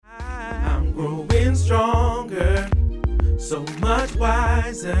growing stronger, so much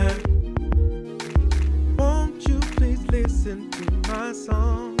wiser. Won't you please listen to my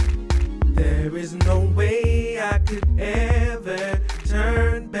song? There is no way I could ever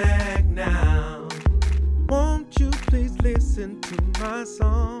turn back now. Won't you please listen to my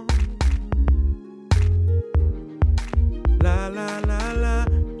song? La la la la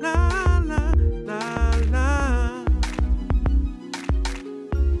la la la la.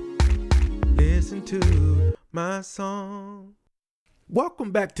 Listen to my song.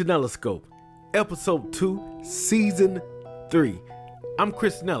 Welcome back to Neloscope, episode 2, season 3. I'm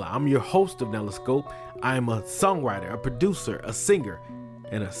Chris Nella. I'm your host of Neloscope. I am a songwriter, a producer, a singer,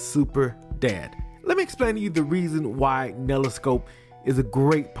 and a super dad. Let me explain to you the reason why Neloscope is a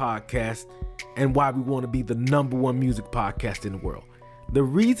great podcast and why we want to be the #1 music podcast in the world. The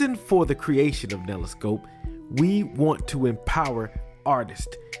reason for the creation of Neloscope, we want to empower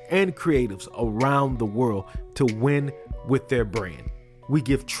artists and creatives around the world to win with their brand. We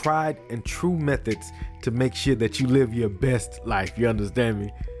give tried and true methods to make sure that you live your best life. You understand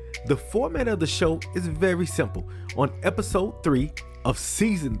me? The format of the show is very simple. On episode 3 of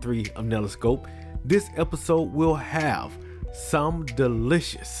season 3 of Neloscope, this episode will have some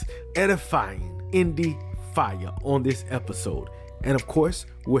delicious, edifying indie fire on this episode. And of course,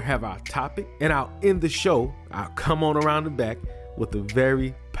 we'll have our topic, and I'll end the show, I'll come on around the back with a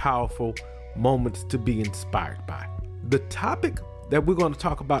very powerful moments to be inspired by. The topic that we're going to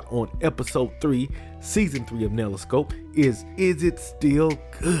talk about on episode 3, season 3 of Neloscope is it still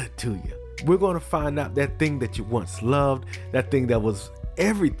good to you? We're going to find out that thing that you once loved, that thing that was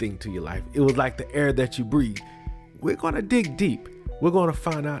everything to your life. It was like the air that you breathe. We're going to dig deep. We're going to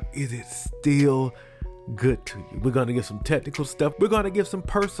find out, is it still good to you? We're going to give some technical stuff. We're going to give some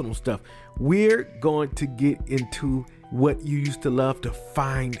personal stuff. We're going to get into what you used to love to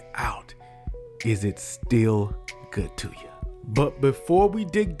find out, is it still good to you? But before we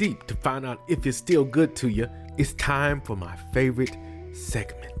dig deep to find out if it's still good to you, it's time for my favorite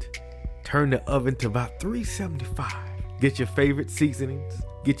segment. Turn the oven to about 375. Get your favorite seasonings.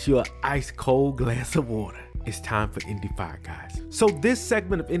 Get you an ice cold glass of water. It's time for Indie Fire, guys. So this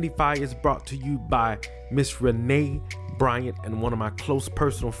segment of Indie Fire is brought to you by Miss Renee Bryant and one of my close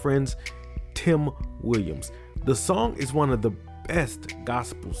personal friends, Tim Williams. The song is one of the best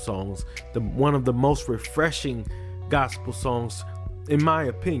gospel songs, one of the most refreshing gospel songs, in my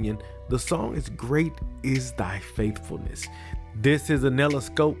opinion. The song is Great Is Thy Faithfulness. This is a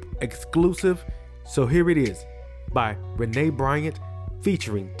Neloscope exclusive, so here it is by Renee Bryant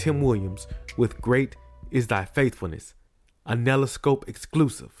featuring Tim Williams with Great Is Thy Faithfulness, a Neloscope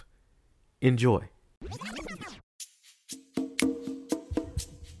exclusive. Enjoy.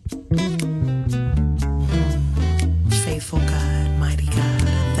 Faithful God, mighty God,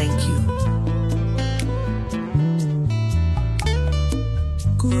 thank you.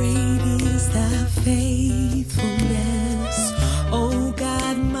 Great is thy faithfulness, O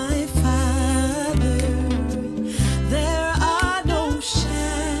God, my Father. There are no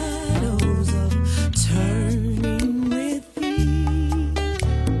shadows of turning with thee.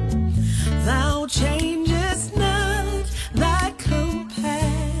 Thou changest not, thy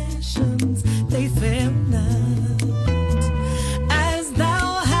compassions, they fail not. As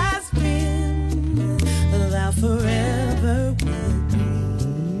thou hast been, thou forever wilt be.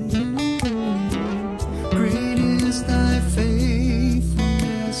 Great is thy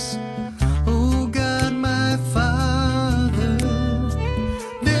faithfulness, O God, my Father.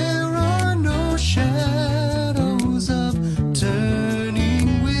 There are no shadows of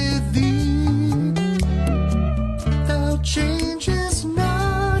turning with thee. Thou changest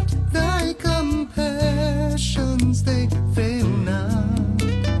not, thy compassions, they fail not.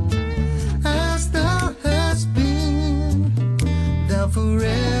 As thou hast been, thou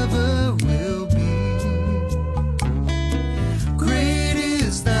forever will be. Great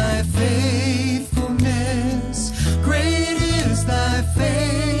is thy faithfulness, great is thy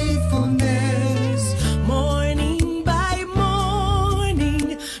faithfulness. Morning by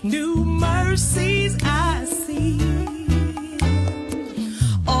morning, new mercies I see.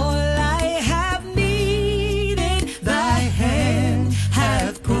 All I have needed, thy hand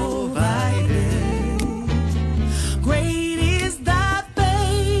hath provided. Great is thy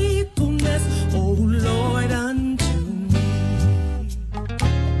faithfulness, O Lord, unto me.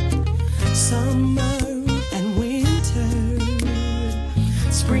 Summer and winter,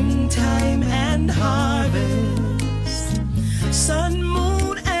 springtime and harvest, sun,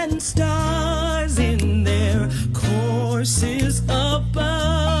 moon, and stars in their courses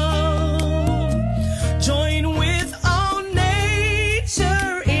above, join with all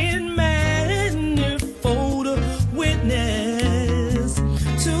nature in man.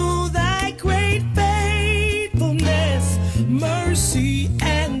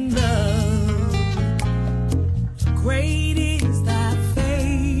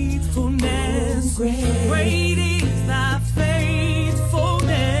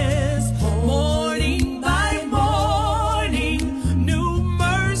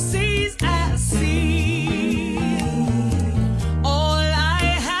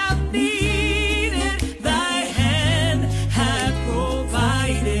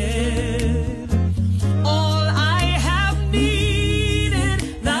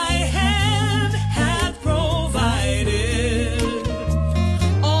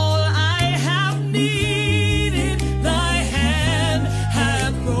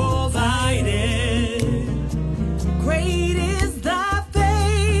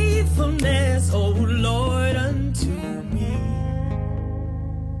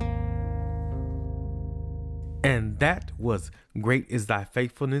 And that was Great Is Thy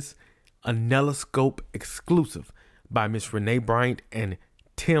Faithfulness, a Neloscope exclusive by Miss Renee Bryant and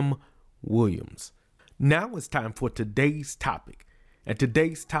Tim Williams. Now it's time for today's topic. And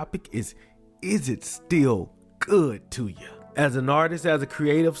today's topic is it still good to you? As an artist, as a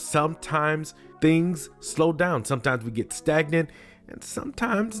creative, sometimes things slow down. Sometimes we get stagnant. And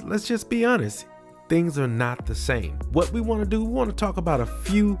sometimes, let's just be honest, things are not the same. What we want to do, we want to talk about a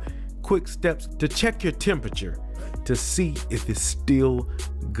few quick steps to check your temperature to see if it's still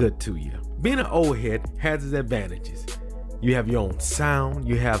good to you. Being an old head has its advantages. You have your own sound,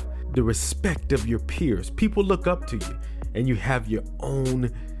 you have the respect of your peers. People look up to you, and you have your own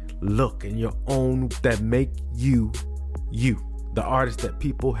look and your own that make you, the artist that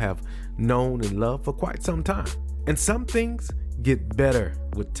people have known and loved for quite some time. And some things get better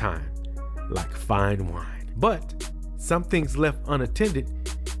with time, like fine wine. But some things left unattended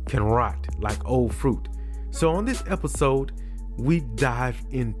can rot like old fruit. So on this episode, we dive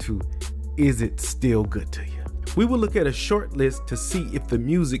into, is it still good to you? We will look at a short list to see if the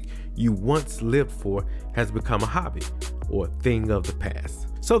music you once lived for has become a hobby or a thing of the past.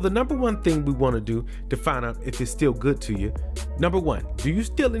 So the number one thing we want to do to find out if it's still good to you, number one, do you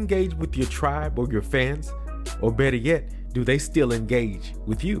still engage with your tribe or your fans? Or better yet, do they still engage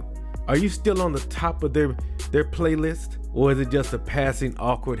with you? Are you still on the top of their playlist? Or is it just a passing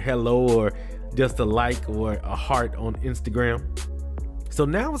awkward hello or just a like or a heart on Instagram? So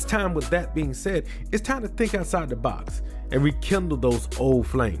now it's time, with that being said, it's time to think outside the box and rekindle those old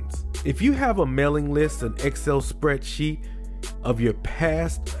flames. If you have a mailing list, an Excel spreadsheet of your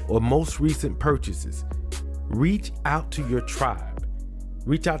past or most recent purchases, reach out to your tribe.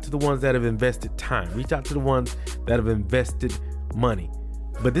 Reach out to the ones that have invested time. Reach out to the ones that have invested money.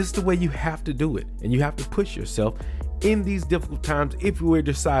 But this is the way you have to do it. And you have to push yourself in these difficult times if you were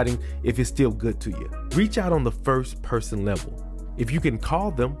deciding if it's still good to you. Reach out on the first person level. If you can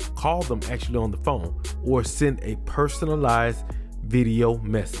call them actually on the phone, or send a personalized video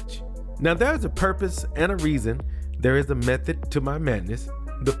message. Now there's a purpose and a reason. There is a method to my madness.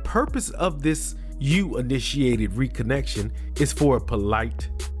 The purpose of this you-initiated reconnection is for a polite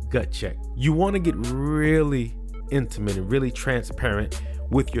gut check. You want to get really intimate and really transparent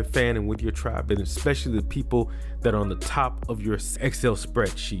with your fan and with your tribe, and especially the people that are on the top of your Excel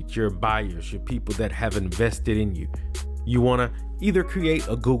spreadsheet, your buyers, your people that have invested in you. You want to either create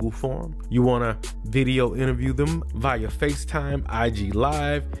a Google form, you want to video interview them via FaceTime, IG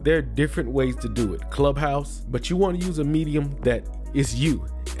Live. There are different ways to do it. Clubhouse, but you want to use a medium that is you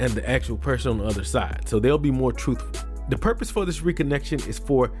and the actual person on the other side, so they'll be more truthful. The purpose for this reconnection is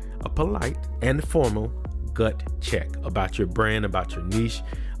for a polite and formal gut check about your brand, about your niche,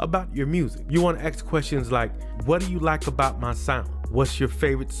 about your music. You want to ask questions like, what do you like about my sound? What's your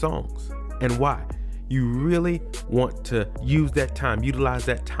favorite songs and why? You really want to utilize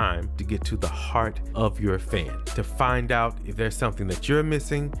that time to get to the heart of your fan, to find out if there's something that you're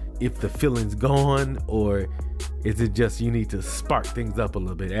missing, if the feeling's gone, or is it just you need to spark things up a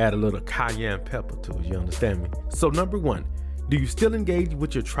little bit, add a little cayenne pepper to it, you understand me? So number one, do you still engage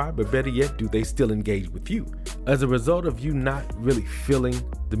with your tribe, or better yet, do they still engage with you? As a result of you not really feeling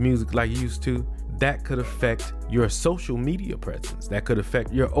the music like you used to, that could affect your social media presence. That could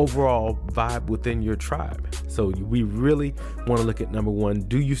affect your overall vibe within your tribe. So we really want to look at number one,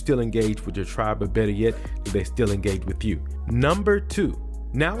 do you still engage with your tribe, or better yet, do they still engage with you? Number two,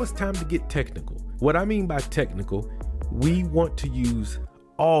 now it's time to get technical. What I mean by technical, we want to use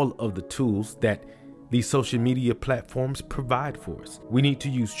all of the tools that these social media platforms provide for us. We need to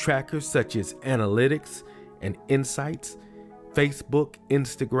use trackers such as analytics and insights, Facebook,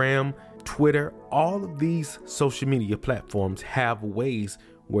 Instagram, Twitter. All of these social media platforms have ways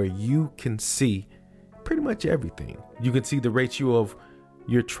where you can see pretty much everything. You can see the ratio of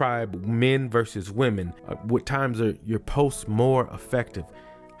your tribe, men versus women. What times are your posts more effective?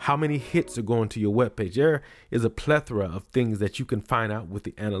 How many hits are going to your webpage? There is a plethora of things that you can find out with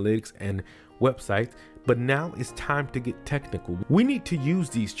the analytics and websites. But now it's time to get technical. We need to use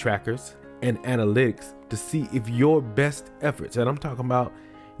these trackers and analytics to see if your best efforts, and I'm talking about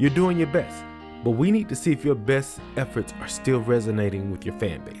you're doing your best, but we need to see if your best efforts are still resonating with your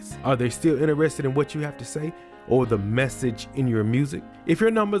fan base. Are they still interested in what you have to say or the message in your music? If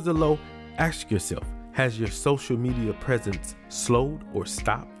your numbers are low, ask yourself, has your social media presence slowed or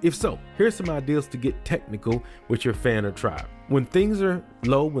stopped? If so, here's some ideas to get technical with your fan or tribe. When things are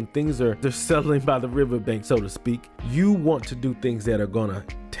low, when they're settling by the riverbank, so to speak, you want to do things that are gonna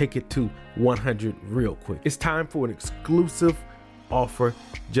take it to 100 real quick. It's time for an exclusive offer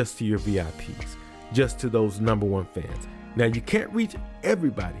just to your VIPs, just to those number one fans. Now, you can't reach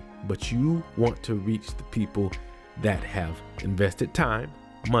everybody, but you want to reach the people that have invested time,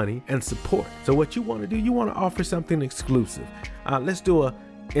 money, and support. So what you want to do, you want to offer something exclusive. Let's do a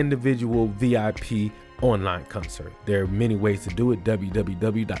individual VIP online concert. There are many ways to do it.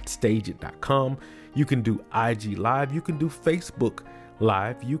 www.stageit.com. You can do IG Live. You can do Facebook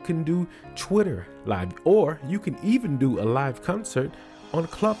Live. You can do Twitter Live, or you can even do a live concert on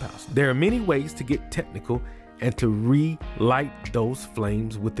Clubhouse. There are many ways to get technical and to relight those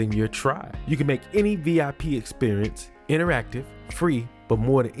flames within your tribe. You can make any VIP experience interactive, free, but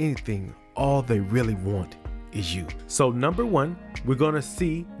more than anything, all they really want is you. So number one, we're going to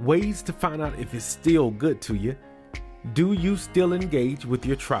see ways to find out if it's still good to you. Do you still engage with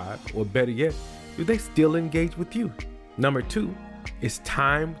your tribe? Or better yet, do they still engage with you? Number two, it's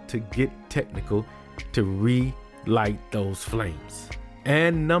time to get technical to relight those flames.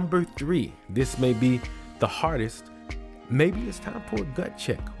 And number three, this may be the hardest. Maybe it's time for a gut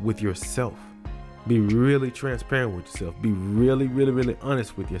check with yourself. Be really transparent with yourself. Be really, really, really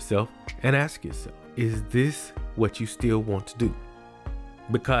honest with yourself and ask yourself, is this what you still want to do?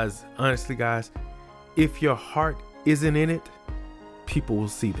 Because honestly, guys, if your heart isn't in it, people will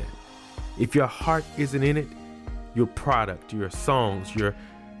see that. If your heart isn't in it, your product, your songs, your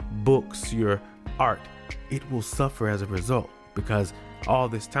books, your art, it will suffer as a result, because all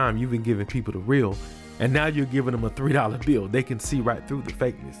this time you've been giving people the real, and now you're giving them a $3 bill. They can see right through the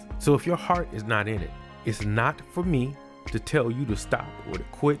fakeness. So if your heart is not in it, it's not for me to tell you to stop or to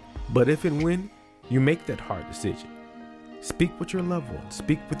quit. But if and when you make that hard decision, speak with your loved ones,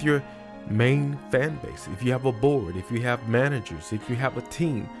 speak with your main fan base. If you have a board, if you have managers, if you have a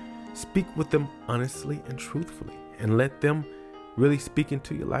team, speak with them honestly and truthfully and let them really speak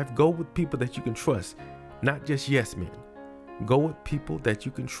into your life. Go with people that you can trust, not just yes men. Go with people that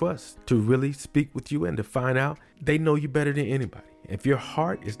you can trust to really speak with you and to find out they know you better than anybody. If your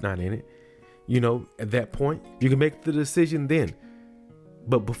heart is not in it, at that point, you can make the decision then.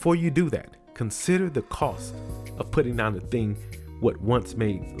 But before you do that, consider the cost of putting down the thing what once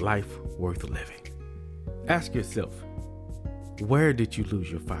made life worth living. Ask yourself, where did you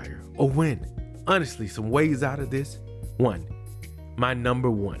lose your fire, or when? Honestly, some ways out of this. One, my number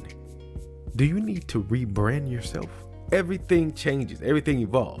one, do you need to rebrand yourself? Everything changes, everything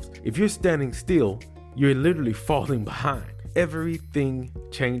evolves. If you're standing still, you're literally falling behind. Everything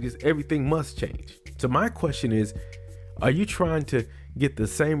changes, everything must change. So my question is, are you trying to get the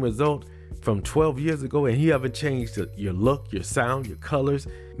same result from 12 years ago and you haven't changed your look, your sound, your colors?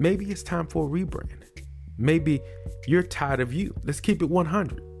 Maybe it's time for a rebrand. Maybe you're tired of you. Let's keep it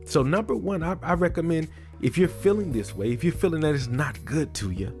 100. So number one, I recommend, if you're feeling this way, if you're feeling that it's not good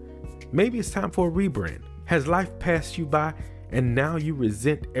to you, maybe it's time for a rebrand. Has life passed you by and now you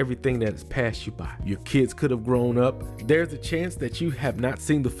resent everything that has passed you by? Your kids could have grown up. There's a chance that you have not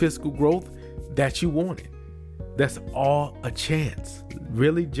seen the physical growth that you wanted. That's all a chance.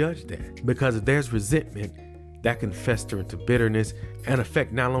 Really judge that, because if there's resentment, that can fester into bitterness and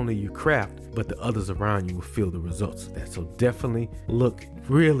affect not only your craft, but the others around you will feel the results of that. So definitely look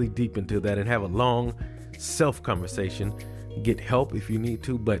really deep into that and have a long self-conversation. Get help if you need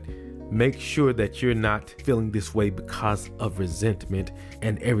to, but make sure that you're not feeling this way because of resentment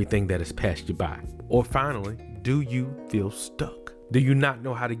and everything that has passed you by. Or finally, do you feel stuck? Do you not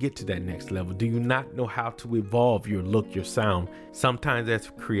know how to get to that next level? Do you not know how to evolve your look, your sound? Sometimes as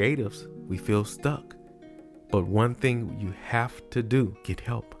creatives, we feel stuck. But one thing you have to do, get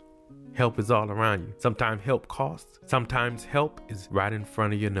help. Help is all around you. Sometimes help costs. Sometimes help is right in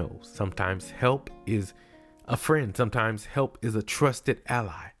front of your nose. Sometimes help is a friend. Sometimes help is a trusted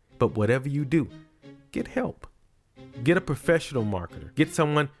ally. But whatever you do, get help. Get a professional marketer. Get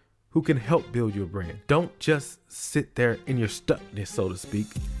someone who can help build your brand. Don't just sit there in your stuckness, so to speak.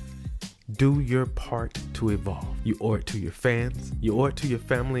 Do your part to evolve. You owe it to your fans. You owe it to your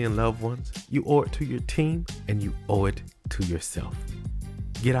family and loved ones. You owe it to your team, and you owe it to yourself.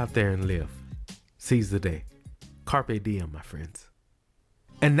 Get out there and live. Seize the day. Carpe diem, my friends.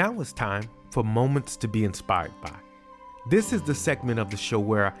 And now it's time for Moments to be Inspired by. This is the segment of the show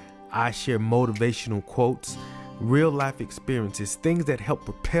where I share motivational quotes, real life experiences, things that help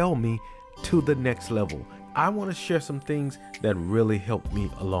propel me to the next level. I want to share some things that really helped me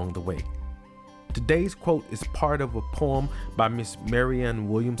along the way. Today's quote is part of a poem by Miss Marianne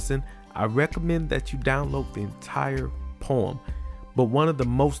Williamson. I recommend that you download the entire poem, but one of the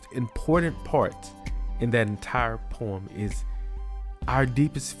most important parts in that entire poem is our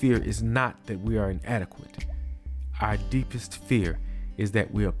deepest fear is not that we are inadequate. Our deepest fear is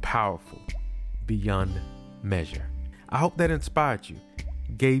that we are powerful beyond measure. I hope that inspired you,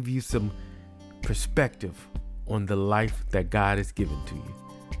 gave you some perspective on the life that God has given to you.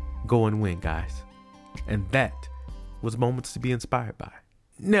 go and win, guys. And that was Moments to be Inspired by.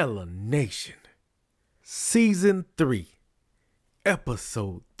 Nella Nation, Season 3,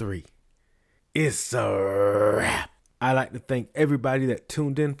 Episode 3. It's a wrap. I'd like to thank everybody that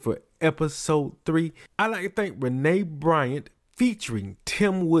tuned in for Episode 3. I'd like to thank Renee Bryant featuring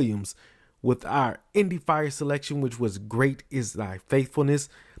Tim Williams with our Indie Fire selection, which was Great Is Thy Faithfulness.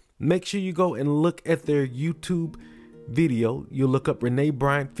 Make sure you go and look at their YouTube video. You'll look up Renee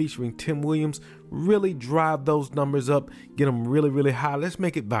Bryant featuring Tim Williams. Really drive those numbers up. Get them really, really high. Let's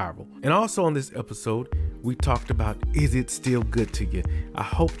make it viral. And also on this episode, we talked about, is it still good to you? I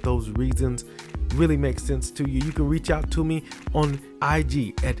hope those reasons really make sense to you. You can reach out to me on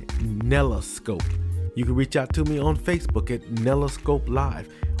IG at Nellascope. You can reach out to me on Facebook at Nellascope Live.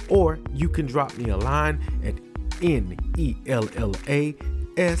 Or you can drop me a line at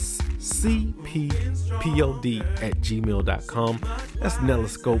NELLASCPPOD@gmail.com. That's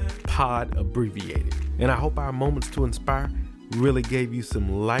Nellascope Pod abbreviated. And I hope our Moments to Inspire really gave you some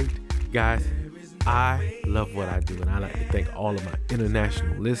light. Guys, I love what I do, and I like to thank all of my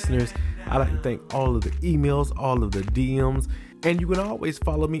international listeners. I like to thank all of the emails, all of the DMs, and you can always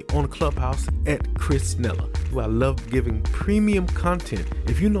follow me on Clubhouse at Chris Nella, who I love giving premium content.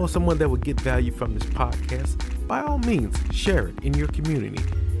 If you know someone that would get value from this podcast, by all means, share it in your community,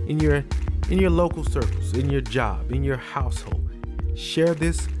 in your local circles, in your job, in your household. Share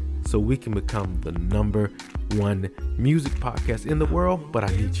this so we can become the #1 music podcast in the world, but I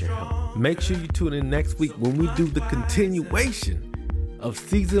need your help. Make sure you tune in next week when we do the continuation of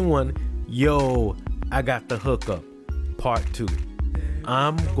Season 1. Yo, I got the hookup, Part 2.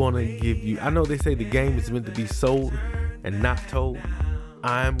 I'm gonna give you, I know they say the game is meant to be sold and not told.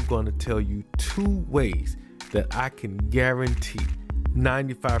 I'm gonna tell you 2 ways that I can guarantee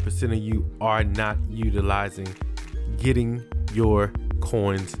 95% of you are not utilizing getting your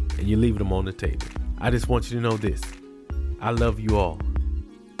coins and you're leaving them on the table. I just want you to know this. I love you all,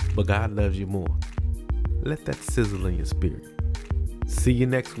 but God loves you more. Let that sizzle in your spirit. See you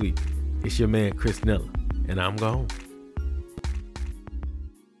next week. It's your man, Chris Nella, and I'm gone.